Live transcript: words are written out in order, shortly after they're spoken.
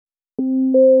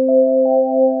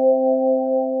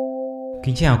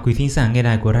Kính chào quý thính giả nghe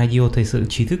đài của Radio Thời sự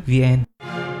Trí thức VN.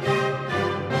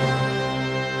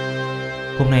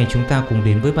 Hôm nay chúng ta cùng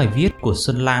đến với bài viết của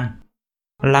Xuân Lan.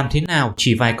 Làm thế nào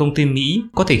chỉ vài công ty Mỹ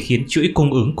có thể khiến chuỗi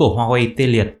cung ứng của Huawei tê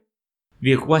liệt?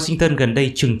 Việc Washington gần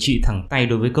đây trừng trị thẳng tay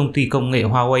đối với công ty công nghệ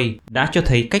Huawei đã cho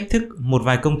thấy cách thức một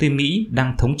vài công ty Mỹ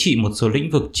đang thống trị một số lĩnh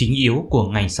vực chính yếu của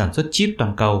ngành sản xuất chip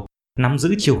toàn cầu, nắm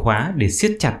giữ chìa khóa để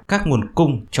siết chặt các nguồn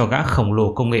cung cho gã khổng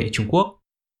lồ công nghệ Trung Quốc.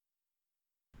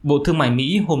 Bộ Thương mại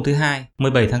Mỹ hôm thứ Hai,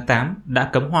 17 tháng 8 đã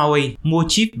cấm Huawei mua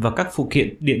chip và các phụ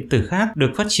kiện điện tử khác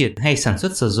được phát triển hay sản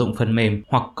xuất sử dụng phần mềm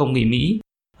hoặc công nghệ Mỹ,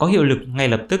 có hiệu lực ngay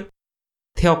lập tức.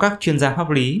 Theo các chuyên gia pháp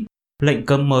lý, lệnh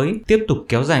cấm mới tiếp tục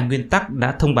kéo dài nguyên tắc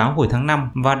đã thông báo hồi tháng 5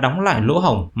 và đóng lại lỗ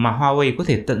hổng mà Huawei có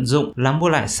thể tận dụng là mua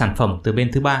lại sản phẩm từ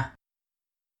bên thứ ba.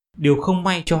 Điều không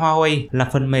may cho Huawei là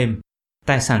phần mềm,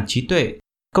 tài sản trí tuệ,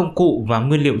 công cụ và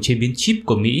nguyên liệu chế biến chip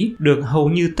của Mỹ được hầu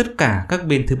như tất cả các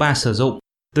bên thứ ba sử dụng,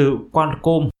 từ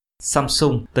Qualcomm,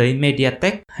 Samsung tới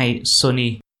MediaTek hay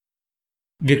Sony.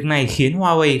 Việc này khiến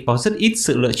Huawei có rất ít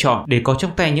sự lựa chọn để có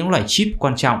trong tay những loại chip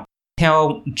quan trọng. Theo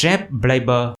ông Jeff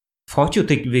Blaber, Phó Chủ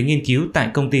tịch về nghiên cứu tại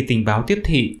công ty tình báo tiếp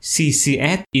thị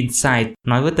CCS Insight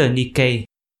nói với tờ Nikkei.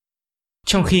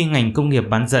 Trong khi ngành công nghiệp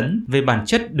bán dẫn về bản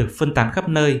chất được phân tán khắp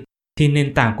nơi, thì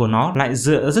nền tảng của nó lại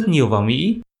dựa rất nhiều vào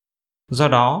Mỹ. Do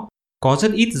đó, có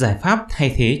rất ít giải pháp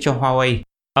thay thế cho Huawei,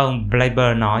 ông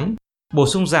Blaber nói, bổ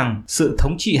sung rằng sự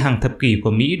thống trị hàng thập kỷ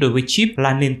của Mỹ đối với chip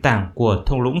là nền tảng của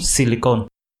thung lũng Silicon.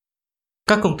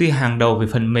 Các công ty hàng đầu về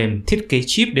phần mềm thiết kế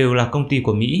chip đều là công ty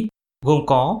của Mỹ, gồm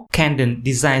có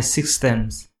Cadence Design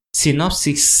Systems,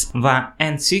 Synopsys và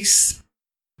Ansys.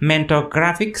 Mentor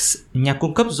Graphics, nhà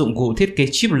cung cấp dụng cụ thiết kế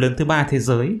chip lớn thứ ba thế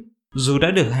giới, dù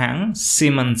đã được hãng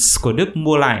Siemens của Đức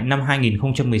mua lại năm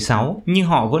 2016, nhưng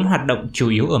họ vẫn hoạt động chủ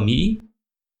yếu ở Mỹ.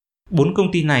 4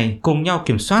 công ty này cùng nhau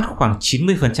kiểm soát khoảng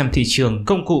 90% thị trường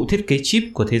công cụ thiết kế chip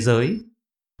của thế giới.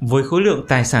 Với khối lượng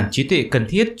tài sản trí tuệ cần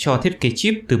thiết cho thiết kế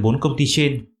chip từ 4 công ty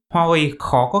trên, Huawei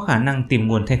khó có khả năng tìm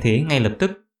nguồn thay thế ngay lập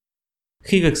tức.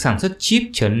 Khi việc sản xuất chip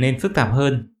trở nên phức tạp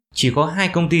hơn, chỉ có 2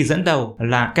 công ty dẫn đầu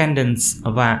là Cadence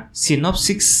và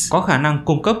Synopsys có khả năng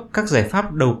cung cấp các giải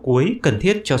pháp đầu cuối cần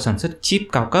thiết cho sản xuất chip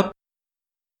cao cấp.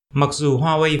 Mặc dù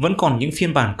Huawei vẫn còn những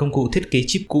phiên bản công cụ thiết kế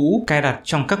chip cũ cài đặt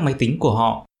trong các máy tính của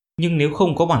họ, nhưng nếu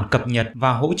không có bản cập nhật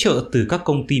và hỗ trợ từ các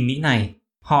công ty Mỹ này,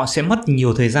 họ sẽ mất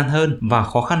nhiều thời gian hơn và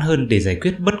khó khăn hơn để giải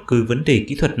quyết bất cứ vấn đề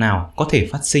kỹ thuật nào có thể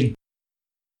phát sinh.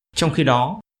 Trong khi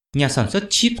đó, nhà sản xuất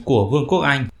chip của Vương quốc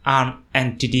Anh ARM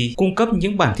Ltd cung cấp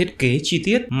những bản thiết kế chi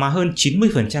tiết mà hơn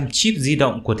 90% chip di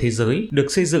động của thế giới được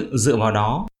xây dựng dựa vào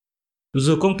đó.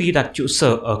 Dù công ty đặt trụ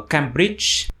sở ở Cambridge,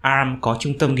 ARM có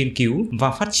trung tâm nghiên cứu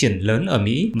và phát triển lớn ở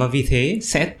Mỹ và vì thế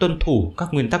sẽ tuân thủ các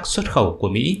nguyên tắc xuất khẩu của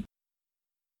Mỹ.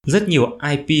 Rất nhiều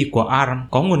IP của ARM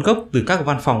có nguồn gốc từ các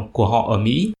văn phòng của họ ở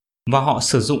Mỹ và họ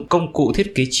sử dụng công cụ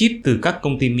thiết kế chip từ các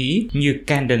công ty Mỹ như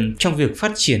Cadence trong việc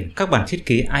phát triển các bản thiết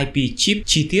kế IP chip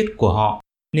chi tiết của họ,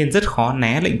 nên rất khó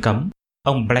né lệnh cấm,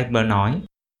 ông Blackburn nói.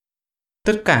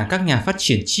 Tất cả các nhà phát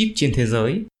triển chip trên thế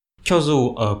giới, cho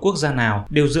dù ở quốc gia nào,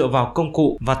 đều dựa vào công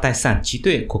cụ và tài sản trí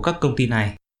tuệ của các công ty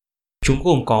này. Chúng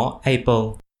gồm có Apple,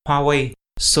 Huawei,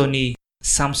 Sony,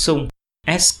 Samsung,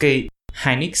 SK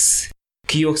Hynix,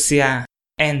 Kioxia,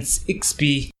 NXP,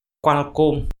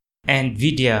 Qualcomm,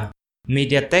 Nvidia,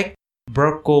 MediaTek,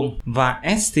 Broadcom và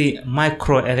ST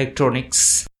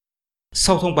Microelectronics.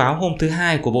 Sau thông báo hôm thứ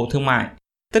Hai của Bộ Thương mại,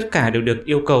 tất cả đều được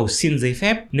yêu cầu xin giấy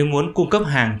phép nếu muốn cung cấp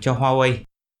hàng cho Huawei.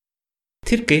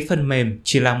 Thiết kế phần mềm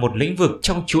chỉ là một lĩnh vực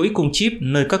trong chuỗi cung chip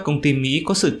nơi các công ty Mỹ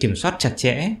có sự kiểm soát chặt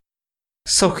chẽ.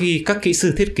 Sau khi các kỹ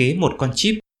sư thiết kế một con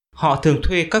chip, họ thường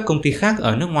thuê các công ty khác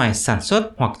ở nước ngoài sản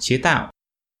xuất hoặc chế tạo.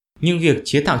 Nhưng việc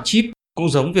chế tạo chip cũng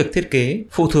giống việc thiết kế,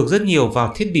 phụ thuộc rất nhiều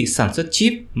vào thiết bị sản xuất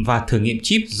chip và thử nghiệm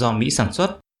chip do Mỹ sản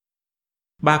xuất.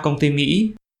 3 công ty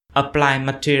Mỹ, Applied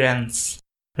Materials,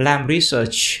 Lam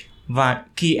Research và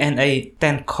K&A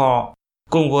Tencor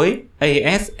cùng với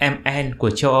ASML của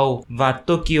châu Âu và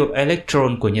Tokyo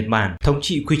Electron của Nhật Bản thống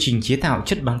trị quy trình chế tạo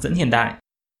chất bán dẫn hiện đại.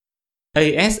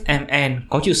 ASML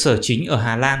có trụ sở chính ở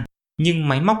Hà Lan, nhưng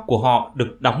máy móc của họ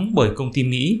được đóng bởi công ty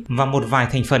Mỹ và một vài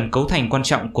thành phần cấu thành quan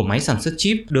trọng của máy sản xuất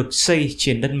chip được xây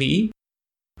trên đất Mỹ.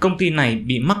 Công ty này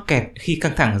bị mắc kẹt khi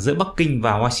căng thẳng giữa Bắc Kinh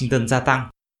và Washington gia tăng.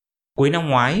 Cuối năm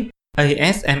ngoái,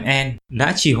 ASML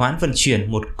đã trì hoãn vận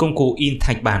chuyển một công cụ in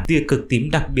thạch bản tia cực tím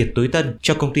đặc biệt tối tân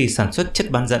cho công ty sản xuất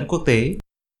chất bán dẫn quốc tế,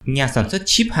 nhà sản xuất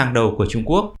chip hàng đầu của Trung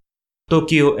Quốc.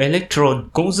 Tokyo Electron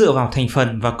cũng dựa vào thành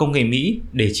phần và công nghệ Mỹ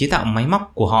để chế tạo máy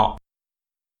móc của họ.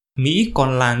 Mỹ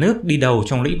còn là nước đi đầu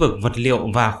trong lĩnh vực vật liệu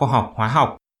và khoa học hóa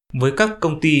học, với các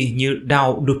công ty như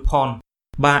Dow DuPont,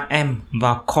 3M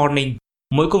và Corning.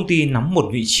 Mỗi công ty nắm một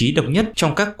vị trí độc nhất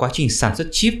trong các quá trình sản xuất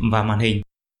chip và màn hình.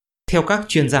 Theo các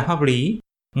chuyên gia pháp lý,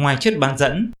 ngoài chất bán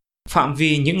dẫn, phạm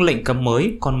vi những lệnh cấm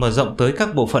mới còn mở rộng tới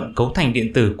các bộ phận cấu thành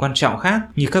điện tử quan trọng khác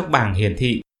như các bảng hiển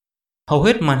thị. Hầu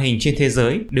hết màn hình trên thế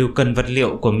giới đều cần vật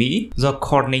liệu của Mỹ do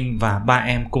Corning và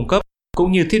 3M cung cấp,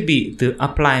 cũng như thiết bị từ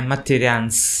Applied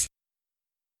Materials.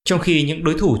 Trong khi những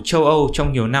đối thủ châu Âu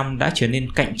trong nhiều năm đã trở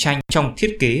nên cạnh tranh trong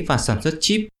thiết kế và sản xuất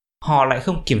chip, họ lại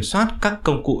không kiểm soát các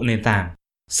công cụ nền tảng,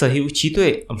 sở hữu trí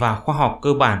tuệ và khoa học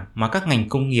cơ bản mà các ngành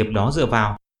công nghiệp đó dựa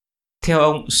vào. Theo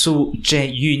ông Su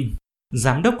Jae-yun,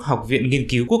 Giám đốc Học viện Nghiên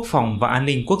cứu Quốc phòng và An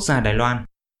ninh Quốc gia Đài Loan,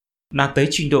 đạt tới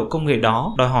trình độ công nghệ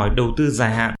đó đòi hỏi đầu tư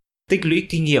dài hạn, tích lũy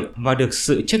kinh nghiệm và được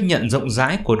sự chấp nhận rộng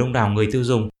rãi của đông đảo người tiêu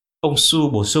dùng. Ông Su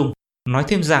bổ sung, nói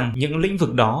thêm rằng những lĩnh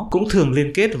vực đó cũng thường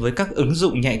liên kết với các ứng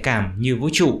dụng nhạy cảm như vũ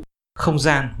trụ, không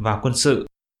gian và quân sự.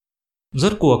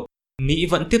 Rốt cuộc, Mỹ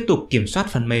vẫn tiếp tục kiểm soát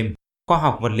phần mềm, khoa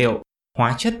học vật liệu,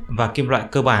 hóa chất và kim loại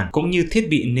cơ bản cũng như thiết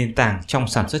bị nền tảng trong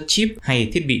sản xuất chip hay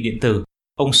thiết bị điện tử.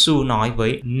 Ông Su nói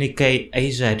với Nikkei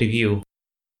Asia Review.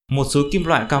 Một số kim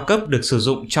loại cao cấp được sử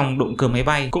dụng trong động cơ máy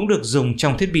bay cũng được dùng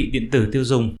trong thiết bị điện tử tiêu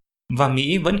dùng, và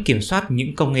Mỹ vẫn kiểm soát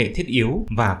những công nghệ thiết yếu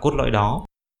và cốt lõi đó.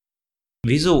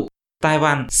 Ví dụ,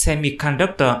 Taiwan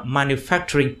Semiconductor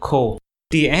Manufacturing Co.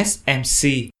 TSMC,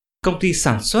 công ty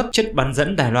sản xuất chất bán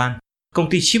dẫn Đài Loan, công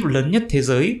ty chip lớn nhất thế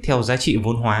giới theo giá trị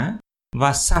vốn hóa,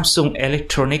 và Samsung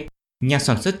Electronics, nhà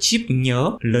sản xuất chip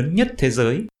nhớ lớn nhất thế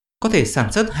giới, có thể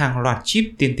sản xuất hàng loạt chip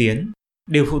tiên tiến,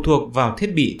 đều phụ thuộc vào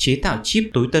thiết bị chế tạo chip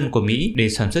tối tân của Mỹ để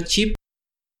sản xuất chip.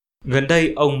 Gần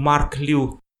đây, ông Mark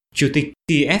Liu, Chủ tịch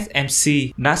TSMC,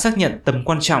 đã xác nhận tầm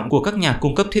quan trọng của các nhà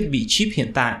cung cấp thiết bị chip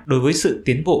hiện tại đối với sự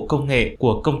tiến bộ công nghệ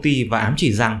của công ty và ám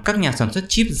chỉ rằng các nhà sản xuất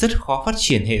chip rất khó phát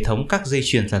triển hệ thống các dây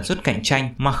chuyền sản xuất cạnh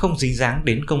tranh mà không dính dáng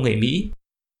đến công nghệ Mỹ.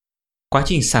 Quá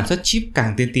trình sản xuất chip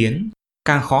càng tiên tiến,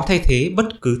 càng khó thay thế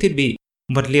bất cứ thiết bị,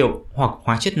 vật liệu hoặc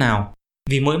hóa chất nào,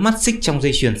 vì mỗi mắt xích trong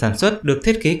dây chuyền sản xuất được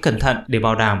thiết kế cẩn thận để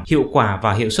bảo đảm hiệu quả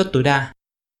và hiệu suất tối đa.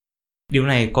 Điều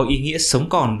này có ý nghĩa sống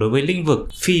còn đối với lĩnh vực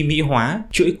phi Mỹ hóa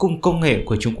chuỗi cung công nghệ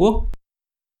của Trung Quốc.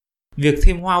 Việc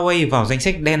thêm Huawei vào danh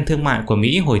sách đen thương mại của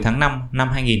Mỹ hồi tháng 5 năm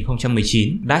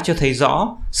 2019 đã cho thấy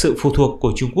rõ sự phụ thuộc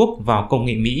của Trung Quốc vào công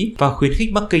nghệ Mỹ và khuyến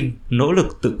khích Bắc Kinh nỗ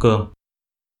lực tự cường.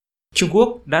 Trung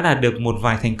Quốc đã đạt được một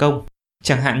vài thành công,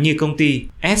 chẳng hạn như công ty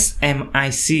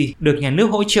SMIC được nhà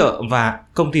nước hỗ trợ và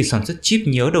công ty sản xuất chip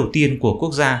nhớ đầu tiên của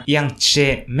quốc gia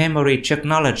Yangtze Memory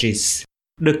Technologies,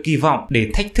 được kỳ vọng để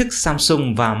thách thức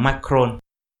Samsung và Micron.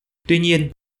 Tuy nhiên,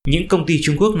 những công ty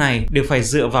Trung Quốc này đều phải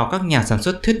dựa vào các nhà sản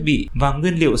xuất thiết bị và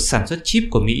nguyên liệu sản xuất chip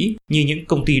của Mỹ như những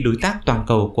công ty đối tác toàn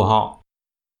cầu của họ.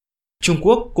 Trung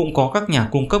Quốc cũng có các nhà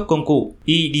cung cấp công cụ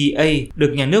EDA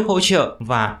được nhà nước hỗ trợ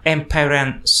và Imperial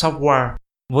Software,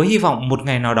 với hy vọng một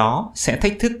ngày nào đó sẽ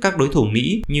thách thức các đối thủ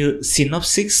Mỹ như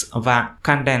Synopsys và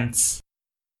Cadence.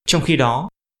 Trong khi đó,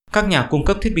 các nhà cung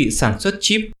cấp thiết bị sản xuất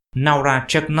chip Naura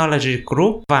Technology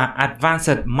Group và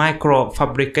Advanced Micro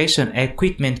Fabrication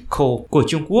Equipment Co. của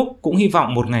Trung Quốc cũng hy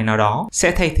vọng một ngày nào đó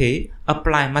sẽ thay thế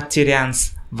Applied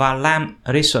Materials và Lam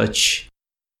Research.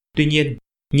 Tuy nhiên,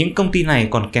 những công ty này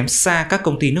còn kém xa các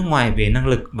công ty nước ngoài về năng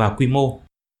lực và quy mô.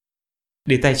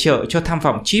 Để tài trợ cho tham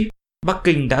vọng chip, Bắc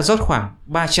Kinh đã rót khoảng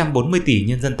 340 tỷ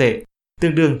nhân dân tệ,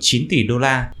 tương đương 9 tỷ đô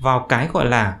la vào cái gọi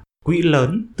là quỹ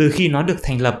lớn từ khi nó được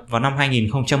thành lập vào năm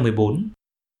 2014.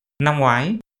 Năm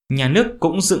ngoái, nhà nước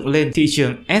cũng dựng lên thị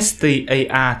trường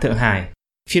STAR Thượng Hải,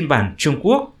 phiên bản Trung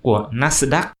Quốc của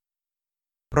Nasdaq.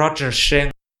 Roger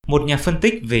Sheng, một nhà phân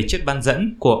tích về chất bán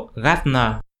dẫn của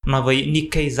Gartner, nói với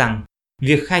Nikkei rằng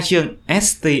việc khai trương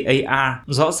STAR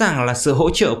rõ ràng là sự hỗ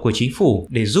trợ của chính phủ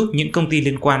để giúp những công ty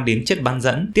liên quan đến chất bán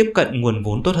dẫn tiếp cận nguồn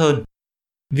vốn tốt hơn.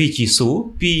 Vì chỉ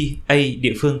số PA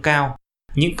địa phương cao,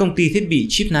 những công ty thiết bị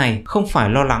chip này không phải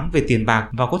lo lắng về tiền bạc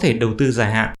và có thể đầu tư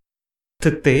dài hạn.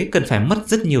 Thực tế cần phải mất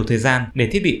rất nhiều thời gian để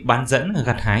thiết bị bán dẫn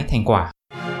gặt hái thành quả.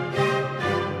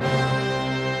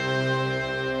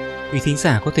 Quý thính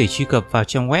giả có thể truy cập vào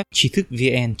trang web trí thức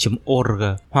vn.org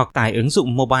hoặc tải ứng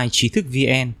dụng mobile trí thức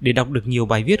VN để đọc được nhiều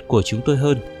bài viết của chúng tôi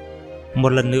hơn. Một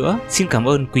lần nữa, xin cảm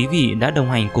ơn quý vị đã đồng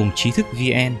hành cùng Trí thức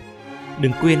VN.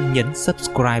 Đừng quên nhấn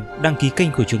subscribe, đăng ký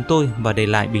kênh của chúng tôi và để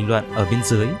lại bình luận ở bên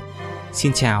dưới.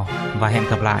 Xin chào và hẹn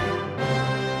gặp lại.